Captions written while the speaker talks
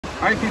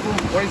Alright people,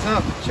 what is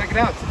up? Check it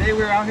out. Today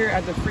we're out here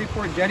at the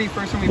Freeport Jetty.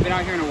 First time we've been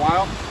out here in a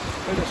while.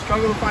 It was a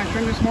struggle to find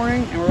shrimp this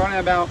morning and we're running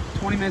about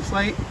 20 minutes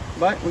late,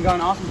 but we got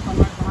an awesome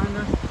sunrise behind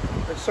us.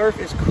 The surf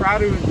is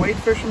crowded with wade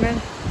fishermen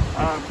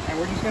and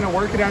we're just going to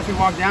work it as we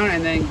walk down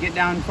and then get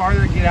down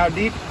farther, get out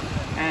deep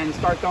and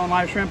start throwing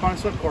live shrimp on a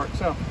slip cork.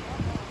 So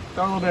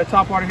throw a little bit of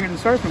top water here in the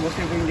surf and we'll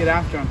see if we can get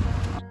after them.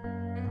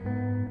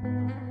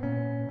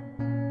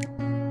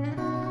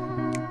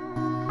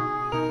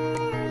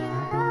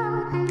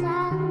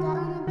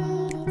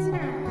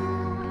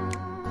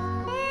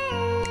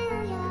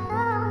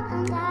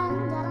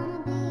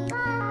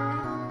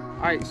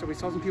 Alright, so we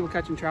saw some people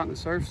catching trout in the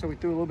surf, so we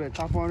threw a little bit of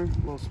top water, a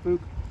little spook,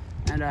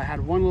 and had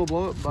one little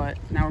blow up, but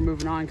now we're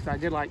moving on because I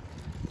did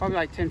probably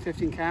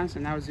 10-15 casts,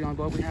 and that was the only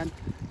blow up we had.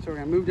 So we're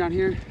going to move down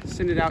here,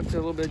 send it out to a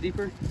little bit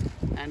deeper,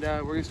 and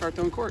we're going to start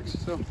throwing corks.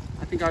 So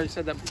I think I already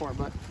said that before,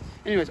 but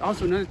anyways,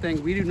 also another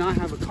thing, we do not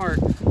have a cart.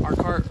 Our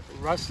cart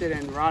rusted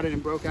and rotted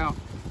and broke out,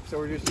 so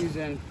we're just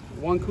using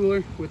one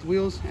cooler with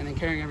wheels and then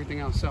carrying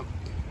everything else. So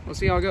we'll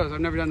see how it goes.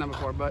 I've never done that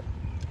before, but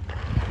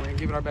we're going to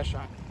give it our best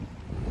shot.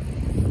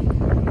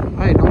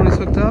 Alright, no one is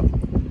hooked up.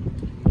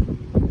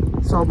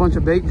 Saw a bunch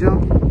of bait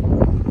jump.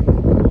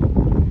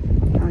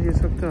 Now he's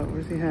hooked up. What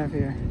does he have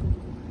here?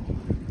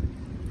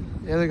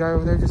 The other guy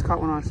over there just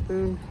caught one on a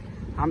spoon.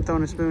 I'm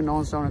throwing a spoon, no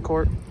one's throwing a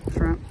cork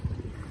shrimp.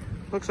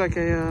 Looks like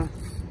a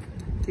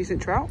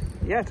decent trout.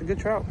 Yeah, it's a good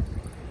trout.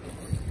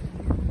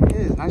 It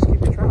is, nice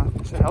keeper trout.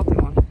 It's a healthy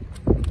one.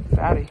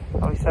 Fatty,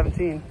 probably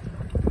 17.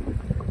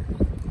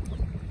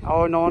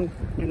 Oh, no one,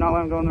 do not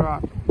let him go in the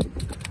rock.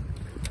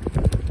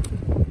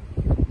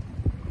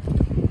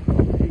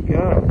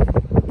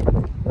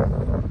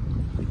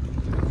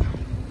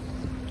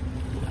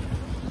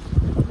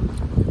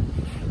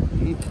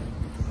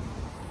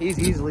 He's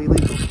easily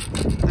legal.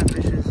 That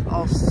fish is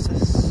all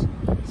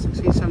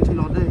 16, 17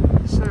 all day.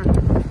 Yes, sir.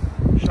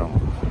 Show him.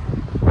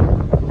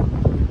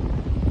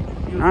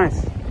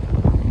 Nice.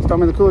 Let's throw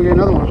him in the cooler, get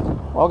another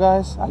one. Well,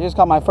 guys, I just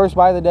got my first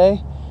bite of the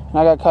day, and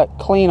I got cut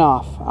clean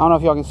off. I don't know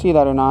if y'all can see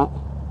that or not,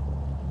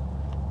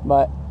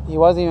 but he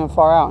wasn't even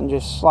far out and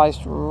just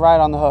sliced right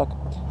on the hook.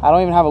 I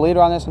don't even have a leader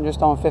on this. I'm just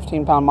throwing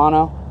 15-pound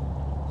mono.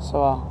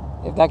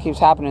 So if that keeps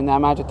happening, then I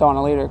might have to throw on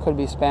a leader. It could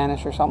be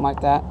Spanish or something like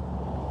that.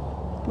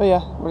 But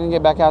yeah, we're going to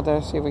get back out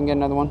there, see if we can get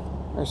another one.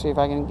 Or see if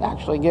I can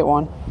actually get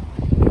one.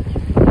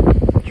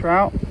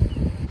 Trout.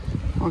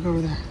 Walk over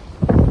there.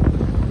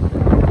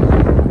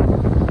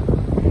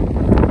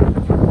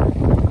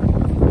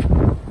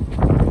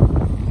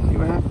 See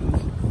what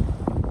happens.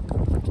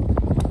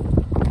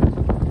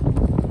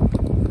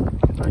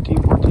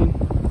 13, 14.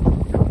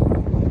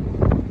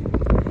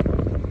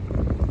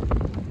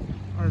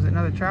 What is it,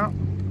 another trout?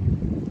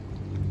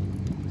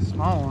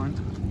 Small one.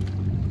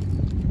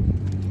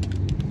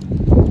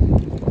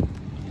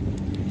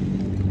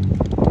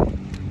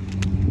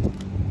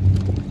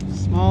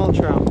 Small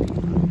trout.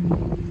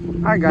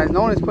 Alright guys,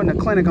 no one is putting a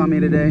clinic on me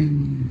today.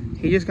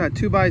 He just got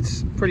 2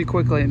 bites pretty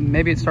quickly.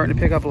 Maybe it's starting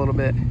to pick up a little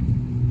bit.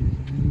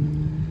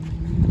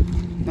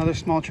 Another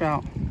small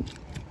trout.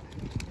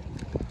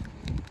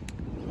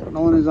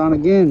 Nolan is on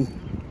again.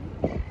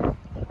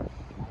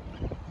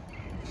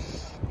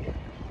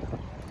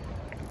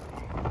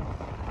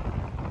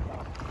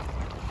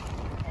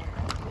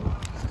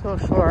 Still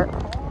short.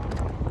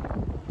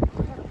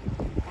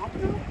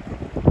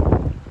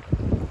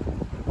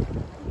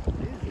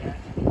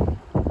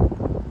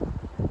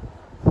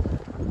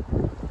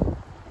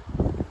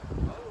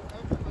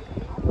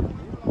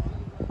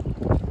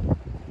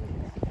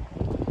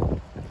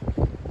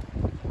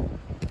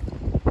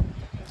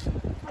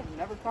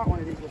 Caught one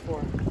of these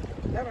before.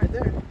 That right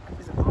there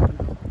is a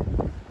pompano.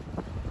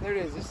 There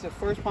it is. This is the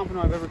first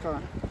pompano I've ever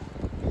caught.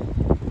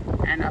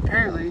 And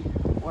apparently,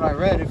 what I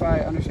read, if I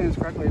understand this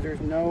correctly, is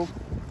there's no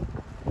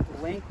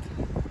length,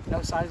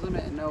 no size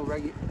limit, and no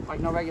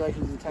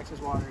regulations in Texas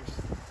waters.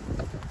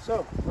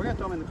 So we're gonna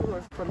throw them in the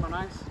cooler, put them on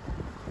ice.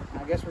 And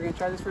I guess we're gonna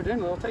try this for dinner,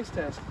 a little taste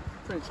test.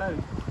 Pretty excited.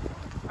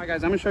 All right,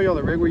 guys, I'm gonna show you all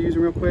the rig we're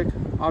using real quick.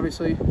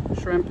 Obviously,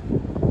 shrimp,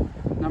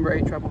 number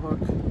 8 treble hook,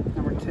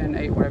 number 10,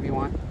 8, whatever you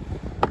want.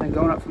 Then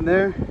going up from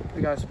there,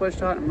 we got a split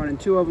shot. I'm running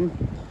 2 of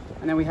them.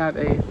 And then we have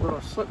a little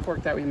slip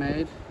cork that we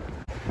made.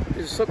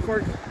 There's a slip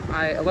cork.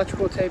 I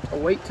electrical taped a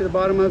weight to the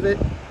bottom of it,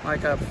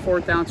 like a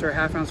 1/4 ounce or a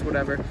 1/2 ounce,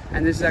 whatever.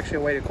 And this is actually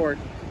a weighted cork.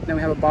 And then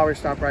we have a bobber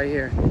stop right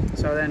here.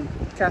 So then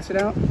cast it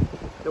out.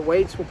 The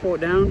weights will pull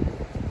it down.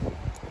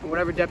 And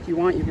whatever depth you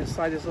want, you can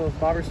slide this little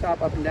bobber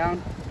stop up and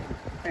down,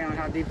 depending on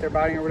how deep they're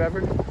biting or whatever.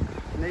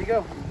 And there you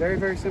go. Very,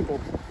 very simple.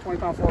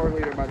 20-pound forward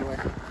leader, by the way.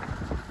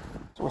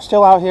 So we're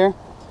still out here.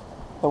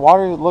 The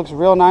water looks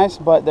real nice,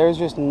 but there's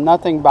just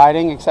nothing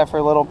biting except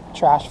for little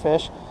trash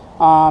fish.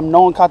 No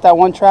one caught that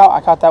one trout.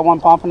 I caught that one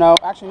pompano.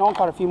 Actually, no one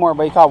caught a few more,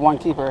 but he caught one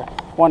keeper,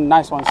 one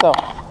nice one. So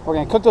we're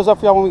going to cook those up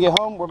for y'all when we get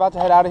home. We're about to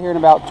head out of here in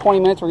about 20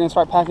 minutes. We're going to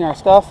start packing our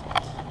stuff.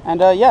 And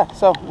yeah,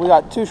 so we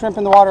got 2 shrimp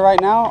in the water right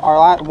now.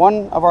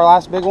 One of our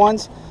last big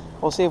ones.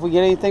 We'll see if we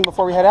get anything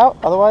before we head out.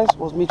 Otherwise,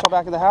 we'll meet y'all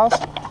back at the house.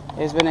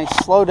 It's been a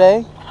slow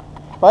day,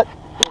 but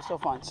it was still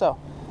fun. So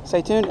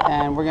stay tuned,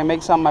 and we're gonna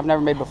make something I've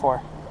never made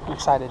before. I'm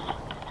excited.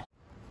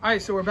 All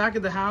right, so we're back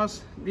at the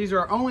house. These are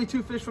our only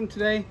 2 fish from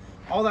today.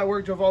 All that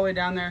work drove all the way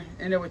down there,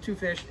 ended with 2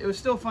 fish. It was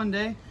still a fun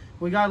day.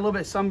 We got a little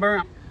bit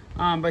sunburned,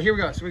 but here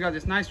we go. So we got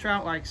this nice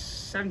trout, like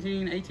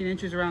 17, 18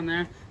 inches around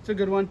there. It's a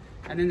good one.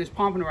 And then this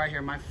pompano right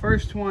here, my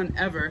first one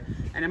ever.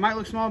 And it might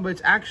look small, but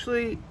it's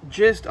actually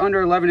just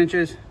under 11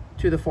 inches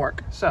to the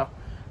fork. So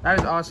that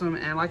is awesome.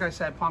 And like I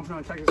said, pompano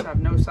in Texas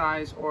have no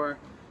size or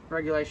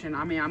regulation.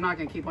 I mean, I'm not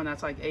gonna keep one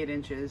that's like 8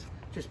 inches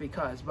just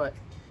because, but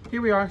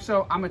here we are.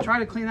 So I'm gonna try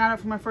to clean that up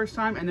for my first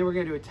time, and then we're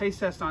gonna do a taste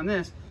test on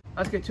this.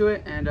 Let's get to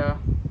it, and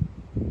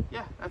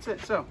yeah, that's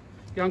it. So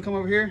y'all can come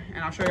over here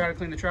and I'll show you how to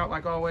clean the trout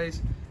like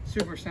always.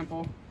 Super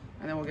simple,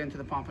 and then we'll get into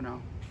the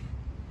pompano.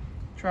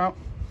 Trout,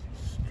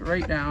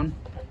 straight down,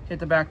 hit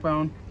the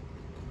backbone,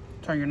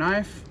 turn your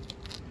knife.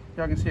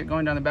 Y'all can see it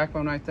going down the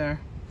backbone right there.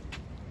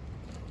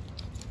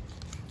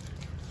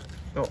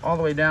 Go all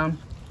the way down,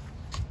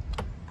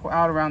 pull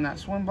out around that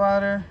swim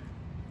bladder.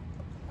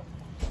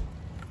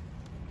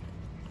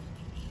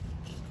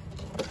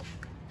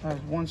 That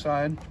is one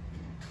side.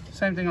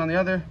 Same thing on the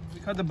other.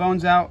 Cut the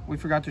bones out. We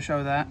forgot to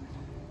show that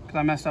because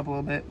I messed up a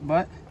little bit,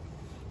 but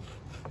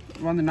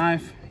run the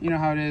knife, you know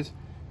how it is.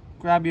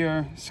 Grab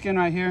your skin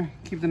right here,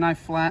 keep the knife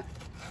flat,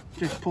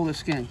 just pull the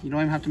skin. You don't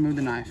even have to move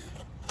the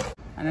knife.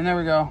 And then there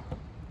we go.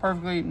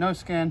 Perfectly, no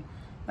skin.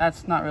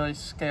 That's not really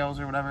scales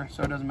or whatever,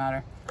 so it doesn't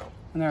matter.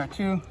 And there are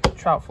 2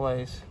 trout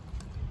fillets.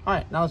 All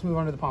right, now let's move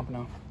on to the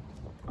pompano.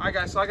 All right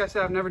guys, so like I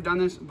said, I've never done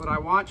this, but I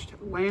watched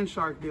Land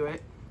Shark do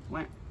it.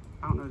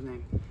 I don't know his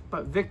name,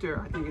 but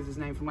Victor, I think is his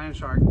name, from Land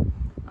Shark.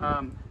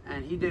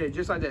 And he did it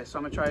just like this, so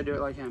I'm gonna try to do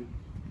it like him.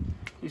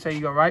 You say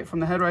you go right from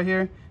the head right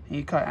here, and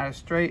you cut at a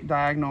straight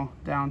diagonal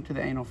down to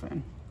the anal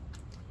fin.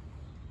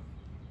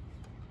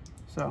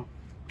 So,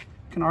 you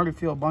can already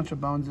feel a bunch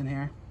of bones in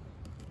here.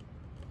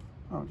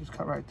 Oh, just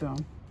cut right through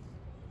them.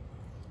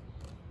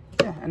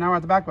 Yeah, and now we're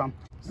at the backbone.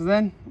 So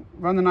then,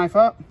 run the knife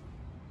up,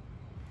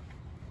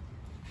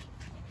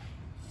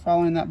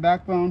 following that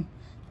backbone,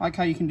 like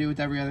how you can do with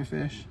every other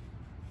fish.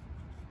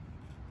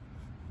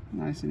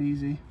 Nice and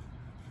easy.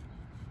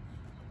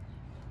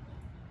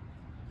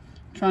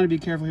 Trying to be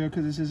careful here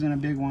because this isn't a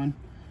big one,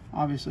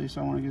 obviously,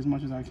 so I want to get as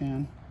much as I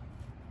can.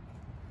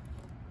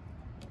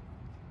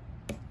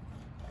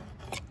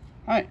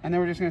 All right, and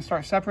then we're just going to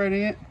start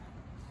separating it,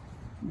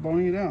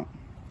 boning it out.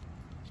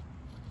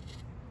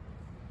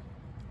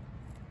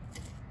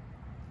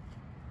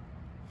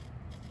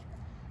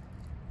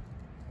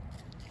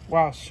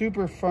 Wow,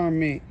 super firm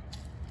meat.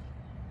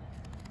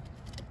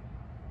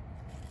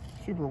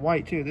 Super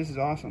white too. This is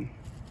awesome.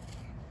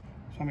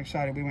 So I'm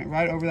excited. We went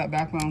right over that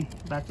backbone,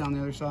 back down the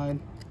other side.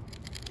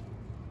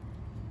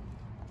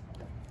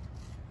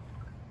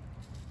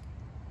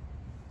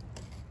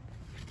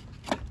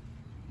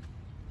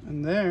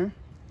 And there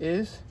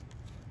is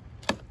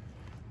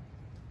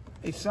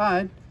a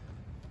side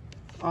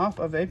off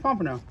of a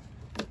pompano.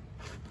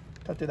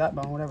 Cut through that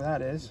bone, whatever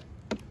that is.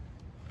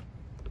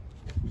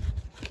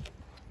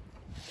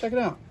 Check it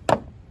out.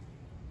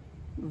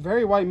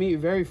 Very white meat,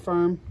 very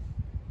firm.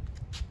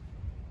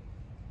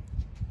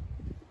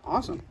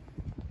 Awesome.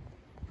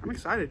 I'm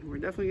excited. We're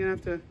definitely gonna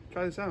have to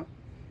try this out.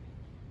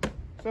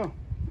 So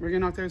we're gonna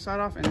knock the other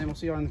side off, and then we'll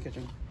see you in the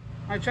kitchen.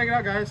 All right, check it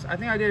out, guys. I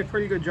think I did a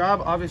pretty good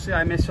job. Obviously,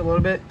 I missed a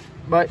little bit,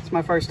 but it's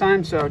my first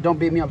time, so don't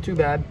beat me up too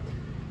bad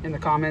in the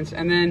comments.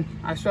 And then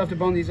I still have to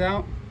bone these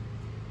out,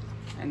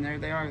 and there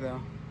they are,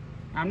 though.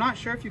 I'm not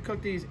sure if you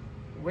cook these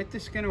with the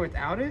skin or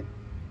without it.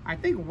 I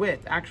think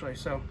with, actually,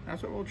 so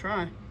that's what we'll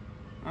try.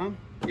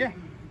 Yeah.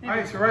 All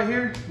right, so right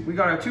here, we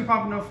got our 2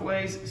 pompano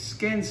fillets,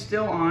 skin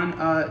still on,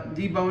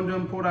 deboned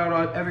them, pulled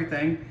out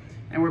everything,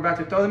 and we're about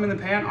to throw them in the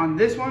pan. On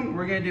this one,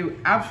 we're gonna do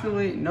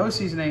absolutely no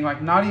seasoning,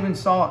 like not even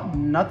salt,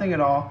 nothing at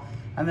all.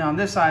 And then on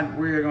this side,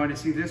 we're going to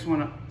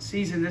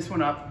season this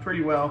one up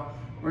pretty well.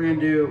 We're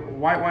gonna do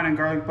white wine and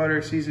garlic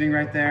butter seasoning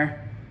right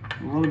there,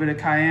 a little bit of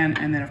cayenne,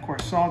 and then of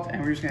course salt,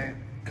 and we're just gonna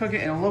cook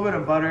it in a little bit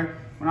of butter.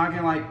 We're not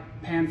gonna like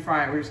pan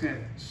fry it, we're just gonna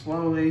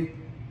slowly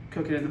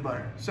cook it in the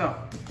butter. So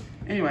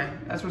anyway,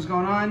 that's what's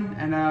going on,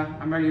 and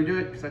I'm ready to do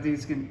it because I think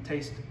it's gonna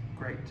taste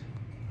great.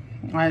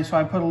 All right, so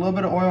I put a little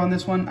bit of oil on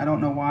this one. I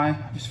don't know why,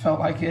 I just felt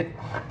like it.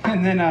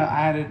 And then I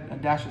added a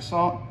dash of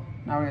salt.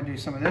 Now we're gonna do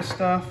some of this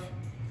stuff.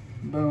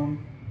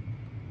 Boom.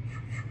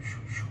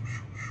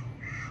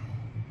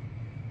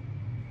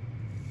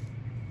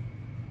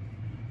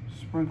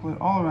 Sprinkle it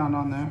all around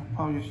on there.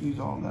 Probably just use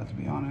all of that, to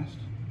be honest.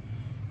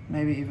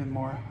 Maybe even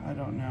more, I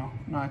don't know.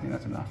 No, I think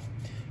that's enough.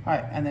 All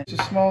right, and then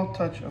just a small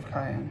touch of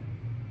cayenne.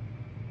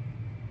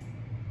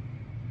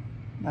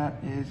 That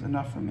is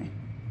enough for me.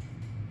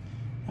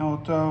 And we'll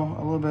throw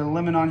a little bit of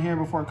lemon on here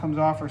before it comes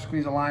off, or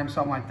squeeze a lime,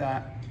 something like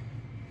that.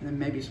 And then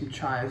maybe some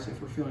chives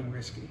if we're feeling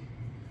risky.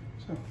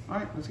 So, all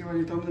right, let's get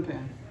ready to throw them in the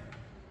pan.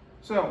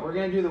 So we're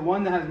gonna do the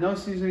one that has no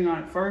seasoning on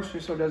it first,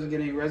 just so it doesn't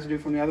get any residue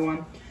from the other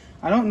one.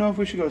 I don't know if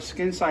we should go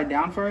skin side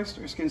down first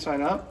or skin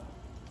side up.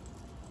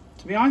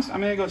 To be honest, I'm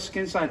gonna go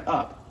skin side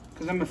up,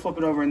 because I'm gonna flip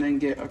it over and then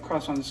get a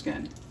crust on the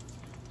skin.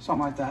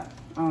 Something like that,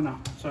 I don't know.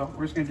 So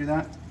we're just gonna do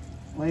that.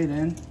 lay it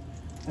in.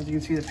 As you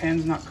can see, the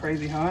pan's not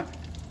crazy hot.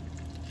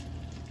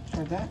 Just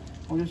like that.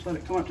 We'll just let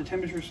it come up to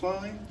temperature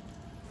slowly.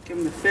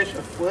 Giving the fish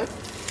a flip.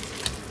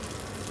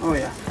 Oh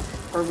yeah,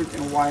 perfect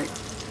and white.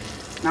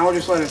 Now we'll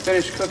just let it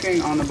finish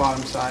cooking on the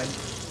bottom side.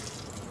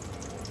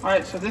 All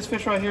right, so this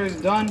fish right here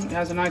is done. It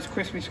has a nice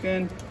crispy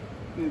skin.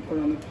 I'm gonna put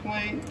it on the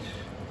plate.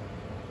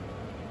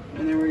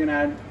 And then we're gonna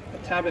add a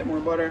tad bit more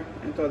butter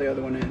and throw the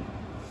other one in.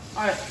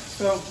 All right,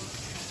 so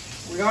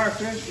we got our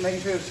fish,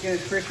 making sure the skin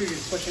is crispy,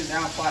 just pushing it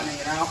down, flattening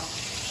it out.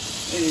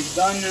 It is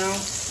done now.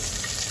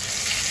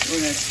 We're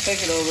gonna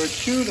take it over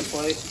to the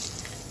plate.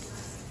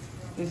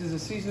 This is a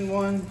seasoned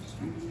one.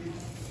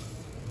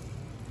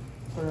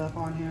 Put it up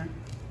on here.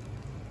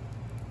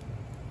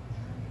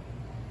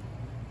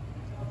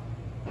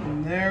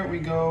 And there we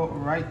go,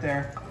 right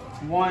there.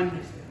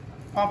 One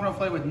pompano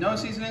fillet with no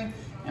seasoning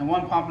and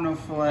one pompano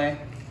fillet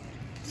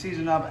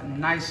seasoned up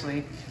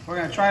nicely. We're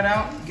gonna try it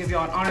out, give you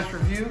all an honest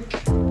review.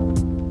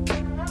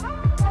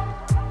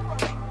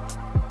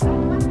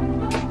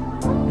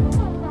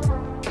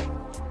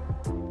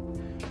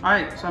 All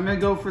right, so I'm gonna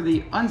go for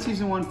the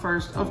unseasoned one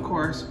first, of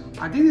course.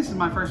 I think this is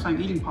my first time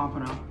eating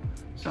pompano.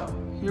 So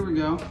here we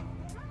go.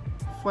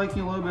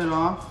 Flaking a little bit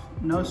off,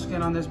 no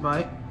skin on this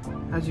bite.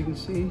 As you can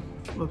see,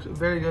 looks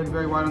very good,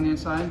 very white on the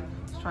inside.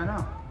 Let's try it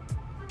out.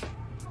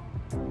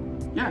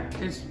 Yeah,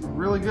 it's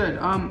really good.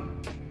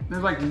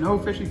 There's like no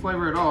fishy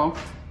flavor at all,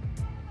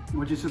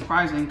 which is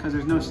surprising because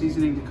there's no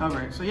seasoning to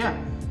cover it. So yeah,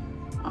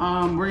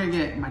 we're gonna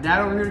get my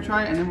dad over here to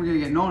try it, and then we're gonna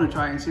get Nolan to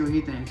try it and see what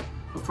he thinks.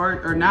 But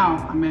first, or now,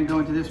 I'm gonna go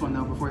into this one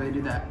though before they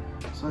do that.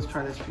 So let's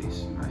try this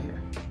piece right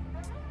here.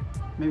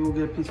 Maybe we'll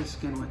get a piece of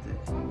skin with it.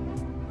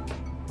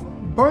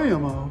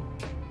 Bam!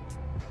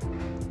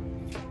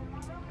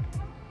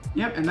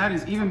 Yep, and that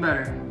is even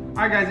better.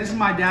 All right, guys, this is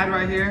my dad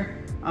right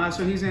here.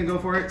 So he's gonna go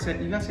for it.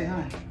 You gotta say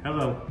hi.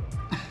 Hello.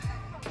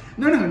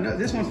 No,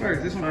 this one's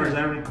first. This one first. As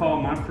I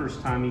recall, my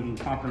first time eating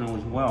pompano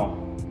as well.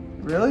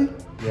 Really?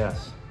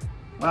 Yes.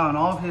 Wow, in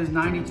all of his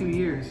 92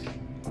 years.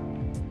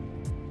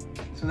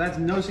 So that's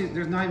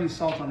there's not even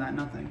salt on that,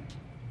 nothing.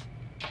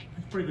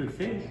 That's pretty good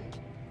fish.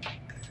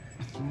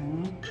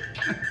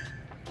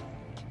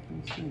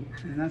 Let's see.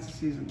 And that's the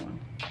seasoned one.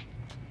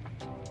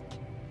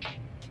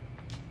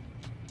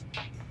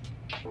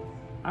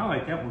 I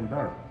like that one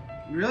better.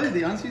 Really?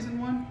 The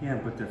unseasoned one? Yeah,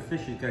 but the fish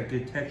has got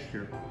good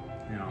texture,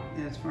 you know.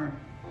 Yeah, it's firm.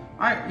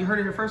 All right, you heard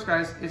it here first,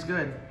 guys. It's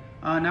good.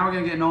 Now we're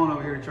gonna get Nolan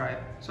over here to try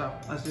it. So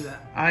let's do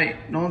that. All right,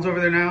 Nolan's over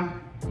there now.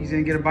 He's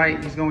gonna get a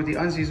bite. He's going with the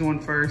unseasoned one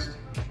first.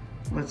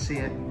 Let's see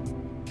it.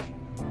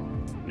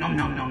 Nom,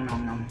 nom, nom,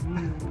 nom, nom.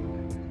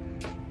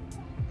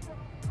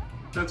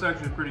 That's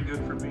actually pretty good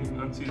for being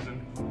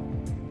unseasoned.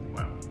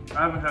 Wow.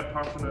 I haven't had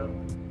pompano,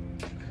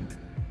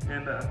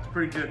 and it's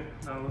pretty good.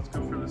 Now let's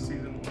go for the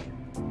seasoned one.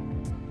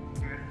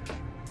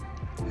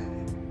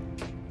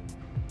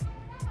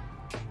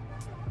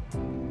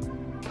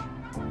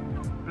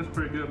 That's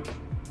pretty good.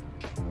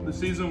 The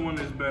seasoned one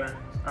is better.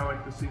 I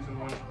like the seasoned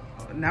one.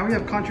 Now we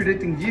have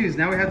contradicting views.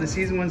 Now we have the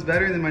seasoned one's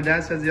better, and then my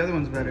dad says the other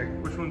one's better.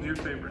 Which one's your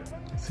favorite?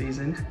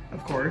 Seasoned,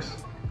 of course.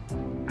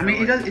 I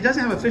mean, it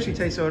doesn't have a fishy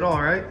taste though at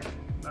all, right?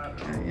 Not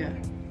at all. Yeah.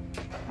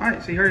 All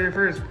right, so you heard it here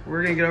first.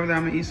 We're gonna get over there.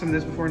 I'm gonna eat some of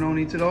this before Nolan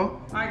eats it all.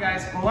 All right,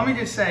 guys. Well, let me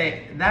just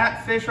say,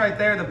 that fish right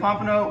there, the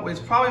pompano, was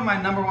probably my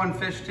 #1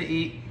 fish to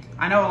eat.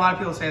 I know a lot of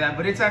people say that,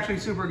 but it's actually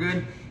super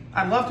good.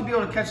 I'd love to be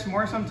able to catch some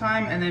more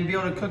sometime and then be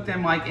able to cook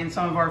them like in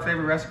some of our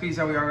favorite recipes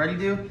that we already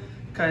do.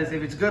 Because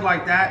if it's good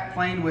like that,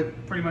 plain with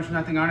pretty much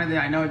nothing on it, then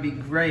I know it'd be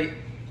great,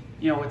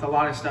 you know, with a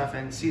lot of stuff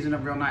and seasoned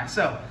up real nice.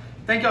 So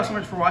thank y'all so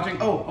much for watching.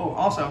 Oh,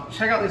 also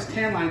check out this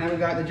tan line that we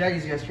got at the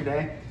Jetties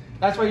yesterday.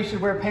 That's why you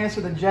should wear pants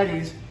with the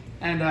Jetties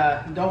and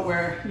don't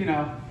wear, you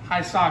know,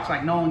 high socks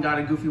like Nolan got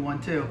a goofy one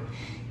too.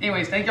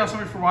 Anyways, thank y'all so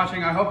much for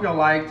watching. I hope y'all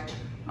liked.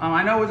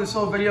 I know it was a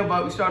slow video,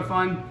 but we still had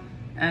fun.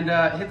 And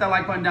hit that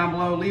like button down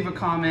below, leave a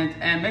comment,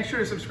 and make sure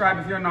to subscribe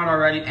if you're not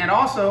already. And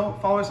also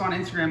follow us on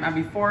Instagram at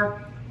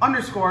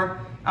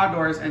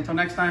 @before_outdoors. Until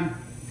next time,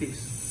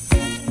 peace.